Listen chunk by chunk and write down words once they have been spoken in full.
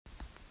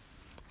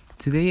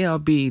Today I'll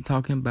be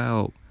talking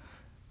about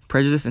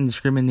prejudice and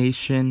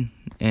discrimination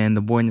and the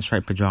boy in the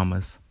striped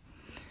pajamas.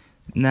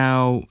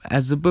 Now,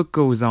 as the book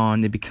goes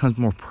on, it becomes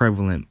more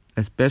prevalent,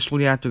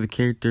 especially after the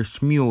character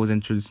Shmuel was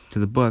introduced to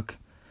the book.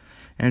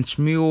 And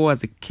Shmuel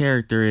as a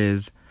character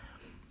he's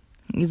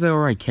an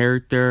alright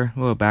character. A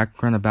little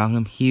background about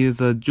him. He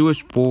is a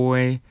Jewish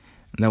boy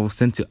that was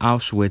sent to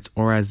Auschwitz,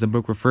 or as the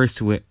book refers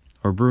to it,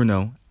 or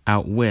Bruno,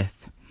 out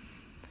with.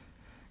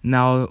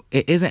 Now,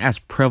 it isn't as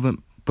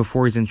prevalent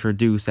before he's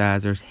introduced,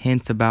 as there's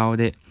hints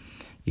about it.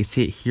 You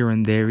see it here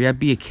and there. You have to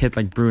be a kid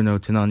like Bruno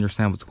to not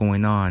understand what's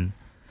going on.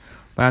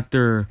 But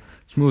after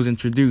Shmuel is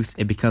introduced,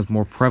 it becomes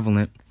more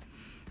prevalent,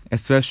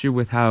 especially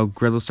with how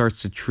Gretel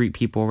starts to treat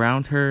people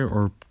around her,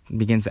 or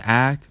begins to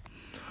act,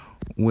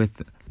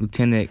 with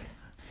Lieutenant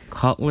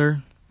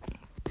Cutler,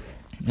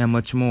 and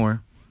much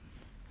more.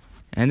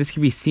 And this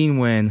can be seen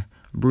when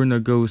Bruno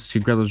goes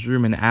to Gretel's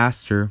room and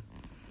asks her,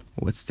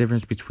 "What's the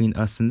difference between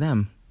us and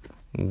them?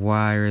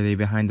 Why are they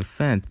behind the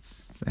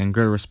fence?" And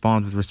Gretel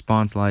responds with a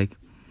response like,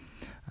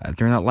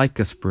 "They're not like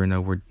us,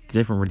 Bruno. We're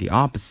different. We're the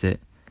opposite."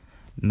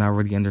 Not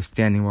really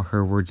understanding what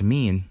her words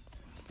mean.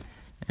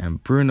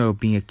 And Bruno,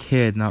 being a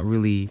kid, not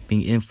really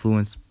being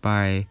influenced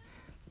by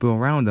people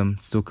around him,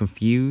 still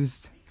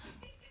confused,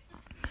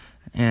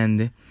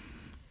 and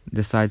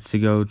decides to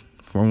go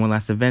for one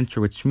last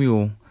adventure with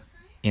Shmuel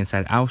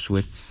inside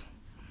Auschwitz.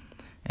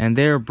 And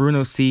there,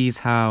 Bruno sees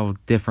how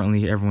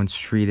differently everyone's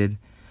treated,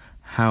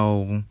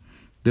 how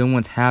the only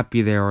ones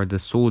happy there are the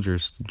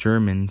soldiers, the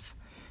Germans,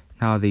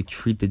 how they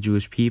treat the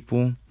Jewish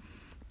people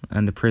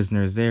and the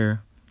prisoners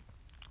there.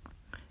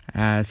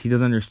 As he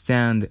doesn't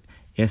understand,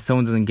 if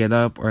someone doesn't get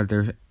up or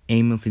they're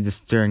aimlessly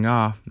just staring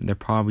off, they're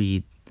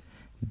probably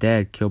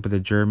dead, killed by the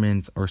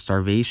Germans, or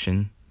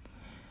starvation.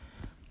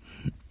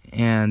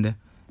 And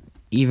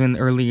even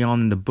early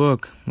on in the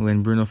book,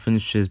 when Bruno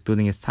finishes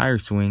building his tire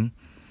swing,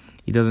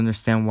 he doesn't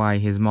understand why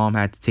his mom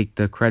had to take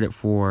the credit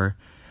for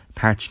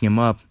patching him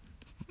up,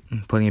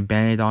 putting a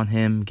band-aid on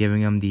him,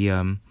 giving him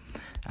the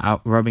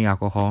rubbing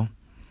alcohol,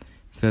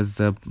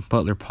 because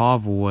Butler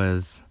Pavel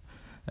was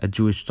a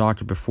Jewish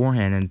doctor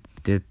beforehand, and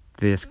they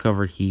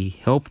discovered he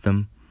helped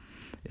them.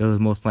 It was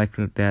most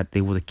likely that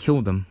they would have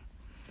killed him.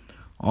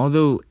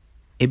 Although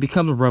it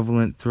becomes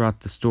relevant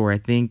throughout the story, I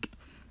think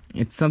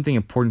it's something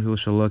important people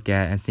should look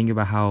at and think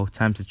about how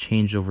times have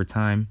changed over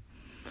time,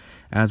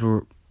 as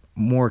we're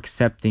more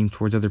accepting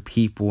towards other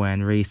people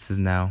and races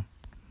now.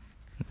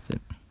 That's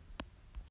it.